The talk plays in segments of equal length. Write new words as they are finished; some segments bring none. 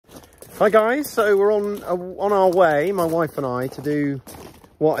Hi guys, so we're on our way, my wife and I, to do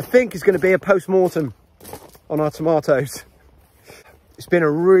what I think is going to be a post-mortem on our tomatoes. It's been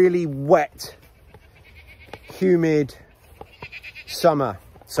a really wet, humid summer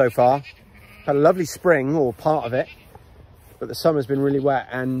so far. Had a lovely spring, or part of it, but the summer's been really wet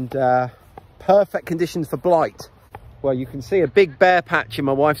and perfect conditions for blight. Well, you can see a big bare patch in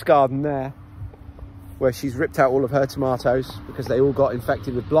my wife's garden there, where she's ripped out all of her tomatoes because they all got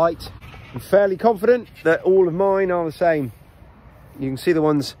infected with blight. I'm fairly confident that all of mine are the same. You can see the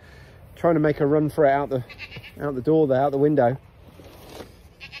ones trying to make a run for it out the door there, out the window.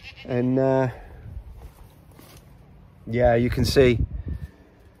 And yeah, you can see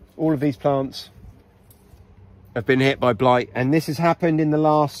all of these plants have been hit by blight, and this has happened in the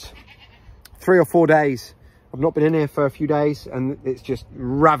last 3 or 4 days. I've not been in here for a few days and it's just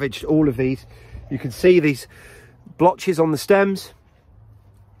ravaged all of these. You can see these blotches on the stems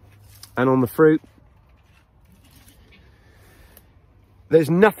and on the fruit. There's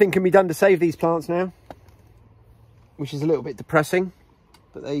nothing can be done to save these plants now, which is a little bit depressing,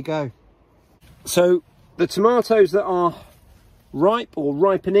 but there you go. So the tomatoes that are ripe or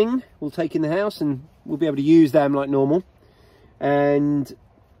ripening we'll take in the house and we'll be able to use them like normal, and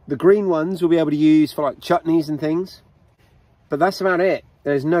the green ones we'll be able to use for like chutneys and things, but that's about it.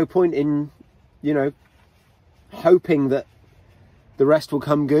 There's no point in, you know, hoping that the rest will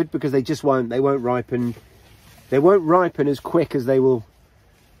come good, because they just won't. They won't ripen. They won't ripen as quick as they will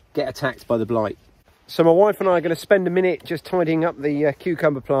get attacked by the blight. So my wife and I are going to spend a minute just tidying up the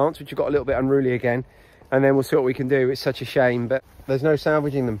cucumber plants, which have got a little bit unruly again, and then we'll see what we can do. It's such a shame, but there's no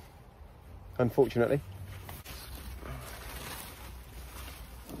salvaging them, unfortunately.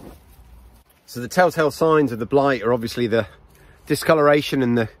 So the telltale signs of the blight are obviously the discoloration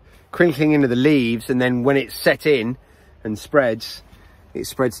and the crinkling into the leaves, and then when it's set in and spreads, it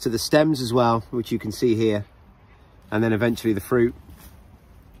spreads to the stems as well, which you can see here, and then eventually the fruit,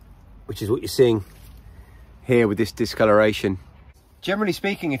 which is what you're seeing here with this discoloration. Generally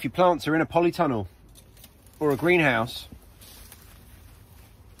speaking, if your plants are in a polytunnel or a greenhouse,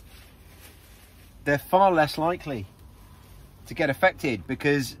 they're far less likely to get affected,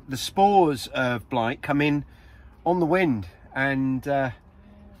 because the spores of blight come in on the wind, and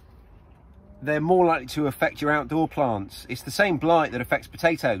they're more likely to affect your outdoor plants. It's the same blight that affects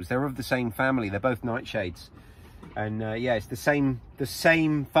potatoes. They're of the same family. They're both nightshades. And yeah, it's the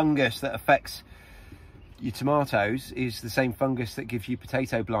same fungus that affects your tomatoes is the same fungus that gives you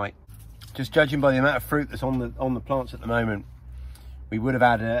potato blight. Just judging by the amount of fruit that's on the plants at the moment, we would have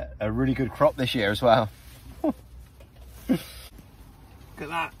had a really good crop this year as well. Look at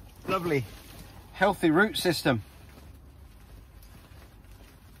that lovely healthy root system.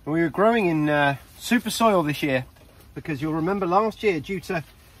 We were growing in super soil this year, because you'll remember last year, due to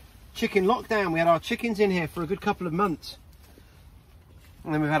chicken lockdown, we had our chickens in here for a good couple of months,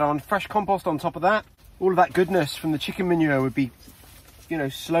 and then we've had on fresh compost on top of that. All of that goodness from the chicken manure would be, you know,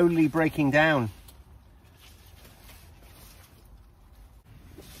 slowly breaking down.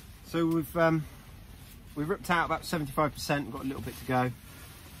 So we've ripped out about 75%. We've got a little bit to go.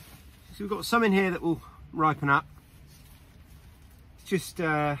 So we've got some in here that will ripen up. Just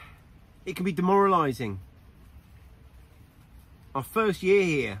it can be demoralizing. Our first year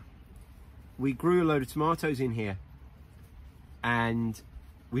here, we grew a load of tomatoes in here and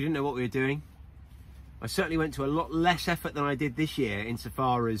we didn't know what we were doing. I certainly went to a lot less effort than I did this year,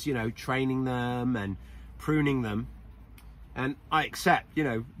 insofar as, you know, training them and pruning them. And I accept, you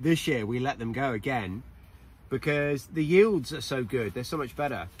know, this year we let them go again because the yields are so good, they're so much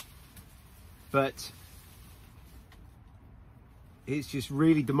better. But it's just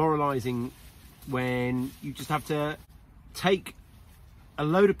really demoralizing when you just have to take a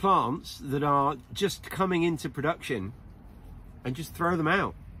load of plants that are just coming into production and just throw them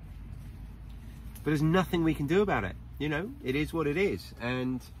out. But there's nothing we can do about it. You know, it is what it is.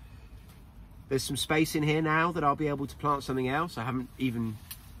 And there's some space in here now that I'll be able to plant something else. I haven't even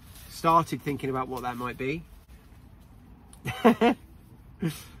started thinking about what that might be.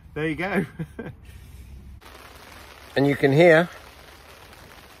 There you go. And you can hear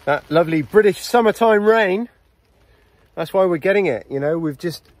that lovely British summertime rain. That's why we're getting it. You know, we've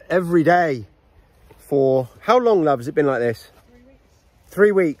just every day for how long, love, has it been like this? 3 weeks.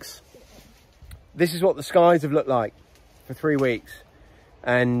 3 weeks. This is what the skies have looked like for 3 weeks.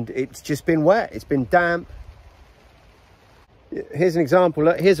 And it's just been wet. It's been damp. Here's an example.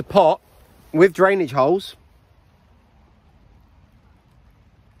 Look, here's a pot with drainage holes.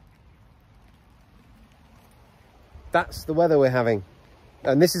 That's the weather we're having.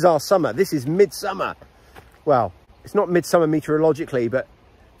 And this is our summer. This is midsummer. Well, it's not midsummer meteorologically, but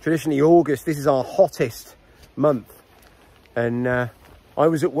Traditionally August, this is our hottest month. And I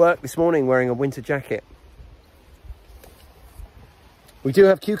was at work this morning wearing a winter jacket. We do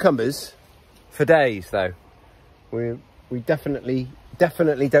have cucumbers for days though. We definitely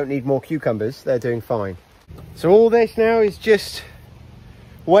don't need more cucumbers. They're doing fine. So all this now is just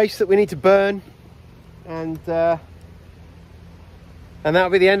waste that we need to burn, and that'll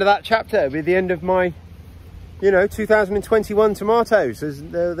be the end of that chapter. It'll be the end of my, 2021 tomatoes.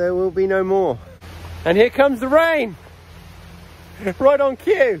 There will be no more. And here comes the rain, right on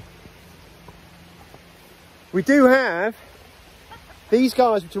cue. We do have these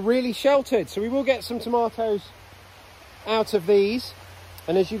guys, which are really sheltered, so we will get some tomatoes out of these.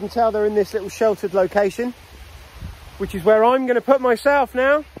 And as you can tell, they're in this little sheltered location, which is where I'm going to put myself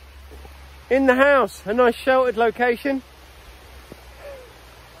now, in the house. A nice sheltered location.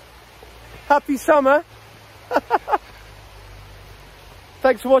 Happy summer.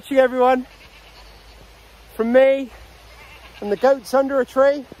 Thanks for watching, everyone. From me and the goats under a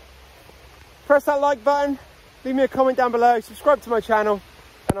tree. Press that like button, leave me a comment down below, subscribe to my channel,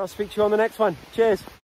 and I'll speak to you on the next one. Cheers.